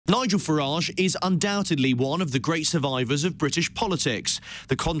Nigel Farage is undoubtedly one of the great survivors of British politics.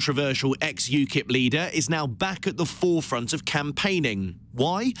 The controversial ex-UKIP leader is now back at the forefront of campaigning.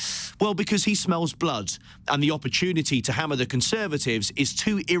 Why? Well, because he smells blood, and the opportunity to hammer the Conservatives is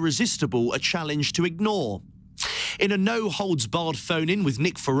too irresistible a challenge to ignore. In a no-holds-barred phone-in with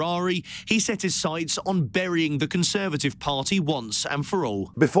Nick Ferrari, he set his sights on burying the Conservative Party once and for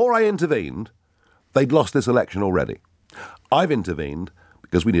all. Before I intervened, they'd lost this election already. I've intervened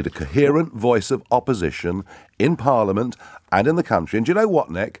because we need a coherent voice of opposition in Parliament and in the country. And do you know what,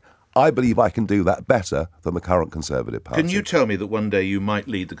 Nick? I believe I can do that better than the current Conservative Party. Can you tell me that one day you might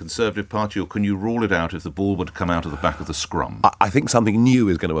lead the Conservative Party, or can you rule it out if the ball would come out of the back of the scrum? I think something new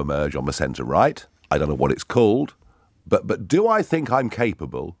is going to emerge on the centre-right. I don't know what it's called. But do I think I'm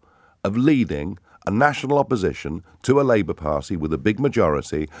capable of leading a national opposition to a Labour Party with a big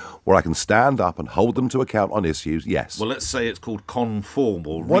majority where I can stand up and hold them to account on issues? Yes. Well, let's say it's called conform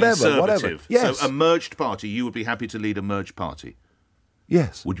or whatever. resurgent. Yes. So a merged party, you would be happy to lead a merged party?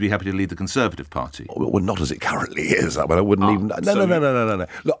 Yes. Would you be happy to lead the Conservative Party? Well, not as it currently is. I mean, I wouldn't even... No.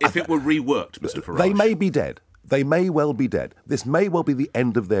 Look, if it were reworked, Mr Farage... They may be dead. They may well be dead. This may well be the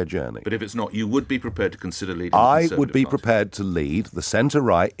end of their journey. But if it's not, you would be prepared to consider leading the I Conservative would be Party. prepared to lead the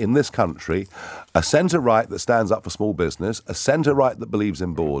centre-right in this country, a centre-right that stands up for small business, a centre-right that believes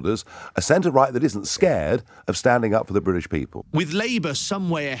in borders, a centre-right that isn't scared of standing up for the British people. With Labour some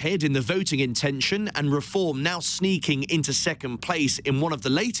way ahead in the voting intention and Reform now sneaking into second place in one of the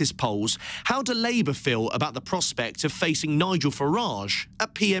latest polls, how do Labour feel about the prospect of facing Nigel Farage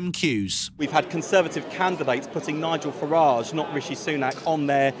at PMQs? We've had Conservative candidates putting Nigel Farage, not Rishi Sunak, on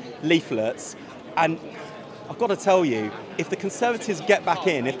their leaflets. And I've got to tell you, if the Conservatives get back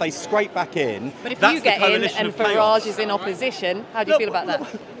in, if they scrape back in... But if you get in and Farage is in opposition, how do you feel about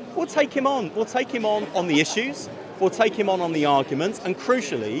that? We'll take him on. We'll take him on the issues. We'll take him on the arguments. And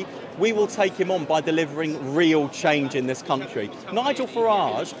crucially, we will take him on by delivering real change in this country. Nigel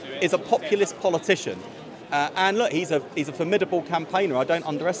Farage is a populist politician. And look, he's a formidable campaigner. I don't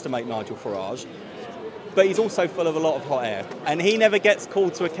underestimate Nigel Farage. But he's also full of a lot of hot air, and he never gets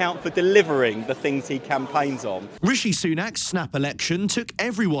called to account for delivering the things he campaigns on. Rishi Sunak's snap election took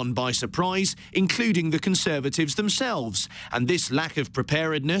everyone by surprise, including the Conservatives themselves, and this lack of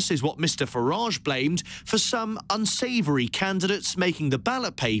preparedness is what Mr Farage blamed for some unsavoury candidates making the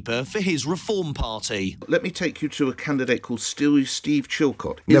ballot paper for his Reform Party. Let me take you to a candidate called Steve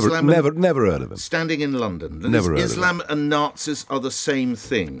Chilcott. Never heard of him. Standing in London. Never heard of him. Islam and Nazis are the same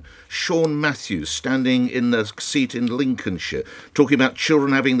thing. Sean Matthews standing in the seat in Lincolnshire, talking about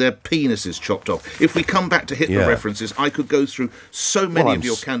children having their penises chopped off. If we come back to Hitler references, I could go through so many of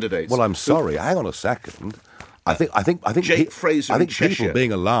your candidates. Well, I'm sorry. Hang on a second. I think Jake Fraser in Cheshire.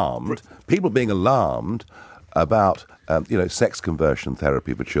 People being alarmed about sex conversion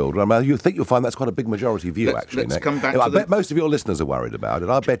therapy for children. I mean, you think you'll find that's quite a big majority view, actually, let's Nick. come back I bet most of your listeners are worried about it.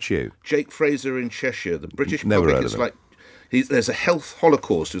 I bet you. Jake Fraser in Cheshire. The British Never public heard is of him. like... There's a health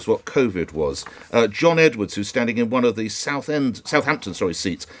holocaust, is what COVID was. John Edwards, who's standing in one of the Southampton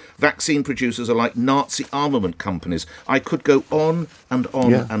seats. Vaccine producers are like Nazi armament companies. I could go on and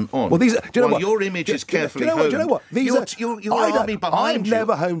on and on. Well, do you know what? Your image is carefully honed. Do you know what? Your army behind you. I've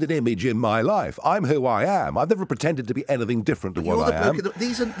never honed an image in my life. I'm who I am. I've never pretended to be anything different to what I am.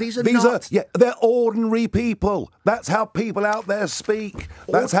 These are they're ordinary people. That's how people out there speak.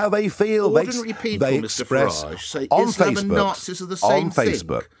 That's how they feel. Ordinary people, they Mr express Farage, say on Islam Facebook, and Nazis are the same on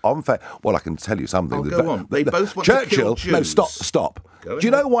Facebook, thing. Well, I can tell you something. Go on. They both want to kill Jews. No, stop. Do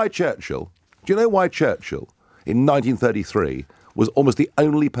you know why Churchill, in 1933, was almost the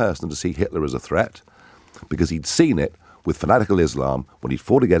only person to see Hitler as a threat? Because he'd seen it with fanatical Islam when he'd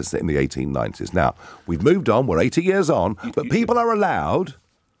fought against it in the 1890s. Now, we've moved on, we're 80 years on, but people are allowed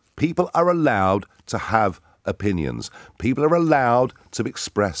to have opinions. People are allowed to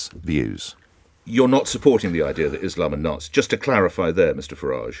express views. You're not supporting the idea that Islam and Nazis. Just to clarify there, Mr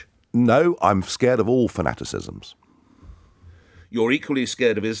Farage. No, I'm scared of all fanaticisms. You're equally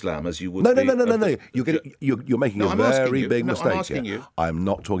scared of Islam as you would be... No. You're making a very big mistake I'm asking here. you. I'm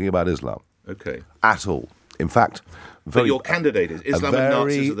not talking about Islam. Okay. At all. In fact... But your candidate is Islam and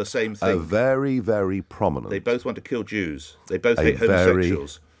Nazis are the same thing. A very, very prominent... They both want to kill Jews. They both hate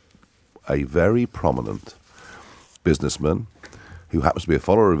homosexuals. A very prominent businessman who happens to be a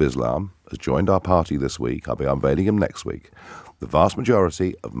follower of Islam has joined our party this week. I'll be unveiling him next week. The vast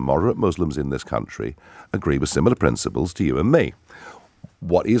majority of moderate Muslims in this country agree with similar principles to you and me.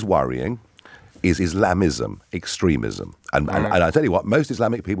 What is worrying is Islamism, extremism. And I tell you what, most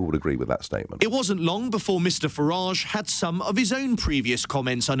Islamic people would agree with that statement. It wasn't long before Mr Farage had some of his own previous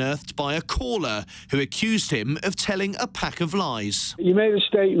comments unearthed by a caller who accused him of telling a pack of lies. You made a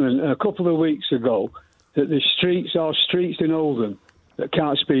statement a couple of weeks ago that the streets are streets in Oldham that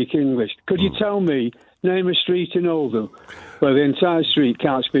can't speak English. Could you tell me, name a street in Oldham where the entire street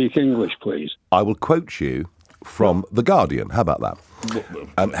can't speak English, please? I will quote you from The Guardian. How about that?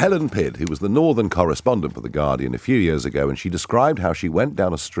 Helen Pidd, who was the northern correspondent for The Guardian a few years ago, and she described how she went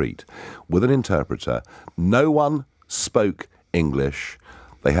down a street with an interpreter. No one spoke English.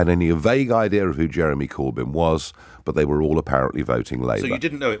 They had only a vague idea of who Jeremy Corbyn was, but they were all apparently voting Labour. So you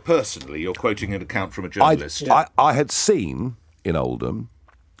didn't know it personally? You're quoting an account from a journalist. I had seen in Oldham,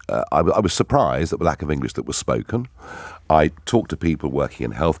 I was surprised at the lack of English that was spoken. I talked to people working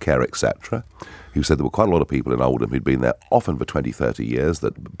in healthcare, etc., who said there were quite a lot of people in Oldham who'd been there often for 20, 30 years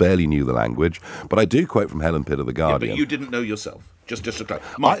that barely knew the language. But I do quote from Helen Pidd of The Guardian. Yeah, but you didn't know yourself. Just to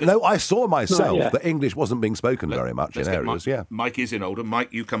clarify. I saw myself that English wasn't being spoken very much in areas. Mike is in Oldham.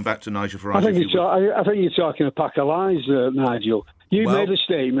 Mike, you come back to Nigel Farage. I think you're talking a pack of lies, Nigel. You made a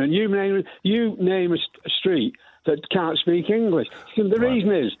statement. You name a street that can't speak English. The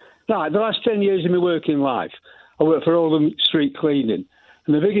reason is, the last 10 years of my working life, I worked for Oldham Street Cleaning,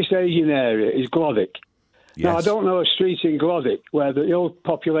 and the biggest Asian area is Glodwick. Yes. Now, I don't know a street in Glodwick where the old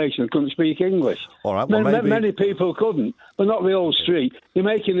population couldn't speak English. All right, well, many people couldn't, but not the whole street. You're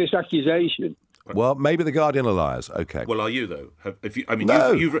making this accusation. Well, maybe The Guardian are liars. Okay. Well, are you, though?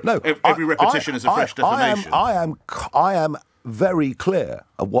 No. Every repetition is a fresh defamation. I am very clear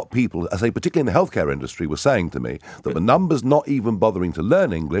of what people, I say, particularly in the healthcare industry, were saying to me, that the numbers not even bothering to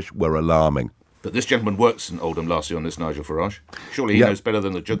learn English were alarming. But this gentleman works in Oldham last year on this, Nigel Farage. Surely he knows better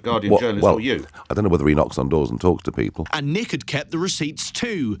than the Guardian journalist or you. I don't know whether he knocks on doors and talks to people. And Nick had kept the receipts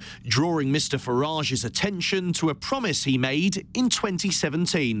too, drawing Mr Farage's attention to a promise he made in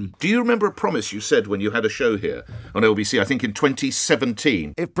 2017. Do you remember a promise you said when you had a show here on LBC, I think in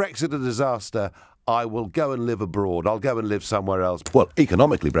 2017? If Brexit is a disaster, I will go and live abroad. I'll go and live somewhere else. Well,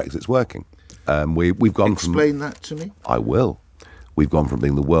 economically, Brexit's working. We've gone Explain that to me. I will. We've gone from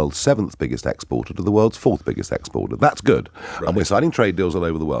being the world's 7th biggest exporter to the world's 4th biggest exporter. That's good. Right. And we're signing trade deals all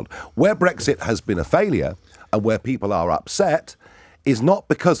over the world. Where Brexit has been a failure and where people are upset is not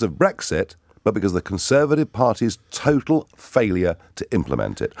because of Brexit, but because of the Conservative Party's total failure to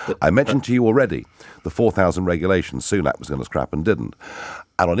implement it. I mentioned to you already the 4,000 regulations Sunak was going to scrap and didn't.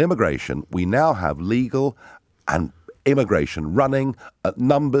 And on immigration, we now have legal and immigration running at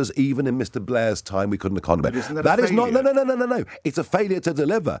numbers even in Mr Blair's time we couldn't accommodate. That is not no. It's a failure to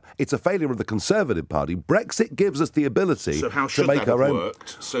deliver. It's a failure of the Conservative Party. Brexit gives us the ability to make our own.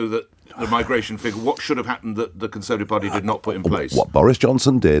 Worked so that the migration figure, what should have happened that the Conservative Party did not put in place? What Boris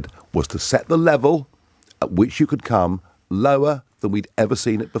Johnson did was to set the level at which you could come lower than we'd ever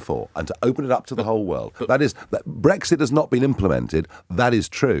seen it before, and to open it up to the whole world. That Brexit has not been implemented. That is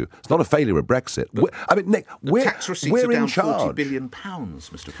true. It's not a failure of Brexit. Nick, tax receipts are down £40 billion,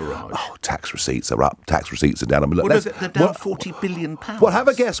 Mr Farage. Oh, tax receipts are up. Tax receipts are down. They're down £40 billion. Well, have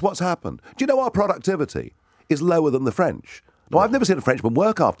a guess what's happened. Do you know our productivity is lower than the French? No, I've never seen a Frenchman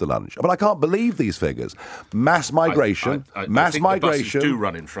work after lunch. I mean, I can't believe these figures. Mass migration, mass migration. The buses do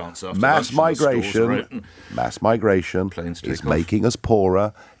run in France after mass lunch. Mass migration is making us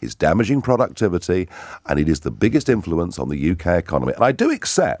poorer, is damaging productivity, and it is the biggest influence on the UK economy. And I do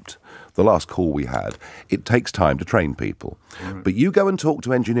accept the last call we had. It takes time to train people. Right. But you go and talk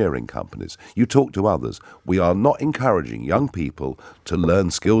to engineering companies, you talk to others. We are not encouraging young people to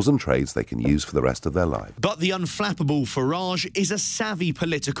learn skills and trades they can use for the rest of their life. But the unflappable Farage is a savvy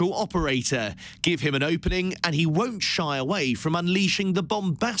political operator. Give him an opening and he won't shy away from unleashing the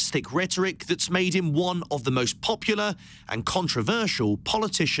bombastic rhetoric that's made him one of the most popular and controversial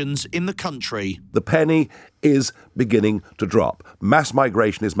politicians in the country. The penny is beginning to drop. Mass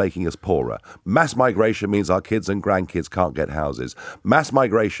migration is making us poorer. Mass migration means our kids and grandkids can't get houses. Mass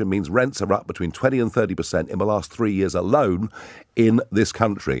migration means rents are up between 20 and 30% in the last 3 years alone in this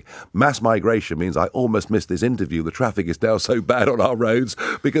country. Mass migration means I almost missed this interview. The traffic is now so bad on our roads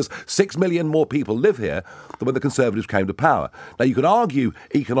because 6 million more people live here than when the Conservatives came to power. Now, you can argue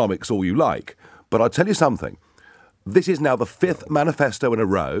economics all you like, but I'll tell you something. This is now the 5th manifesto in a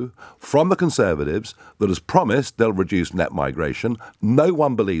row from the Conservatives that has promised they'll reduce net migration. No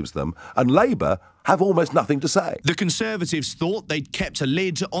one believes them. And Labour have almost nothing to say. The Conservatives thought they'd kept a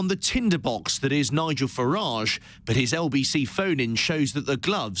lid on the tinderbox that is Nigel Farage, but his LBC phone-in shows that the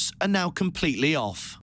gloves are now completely off.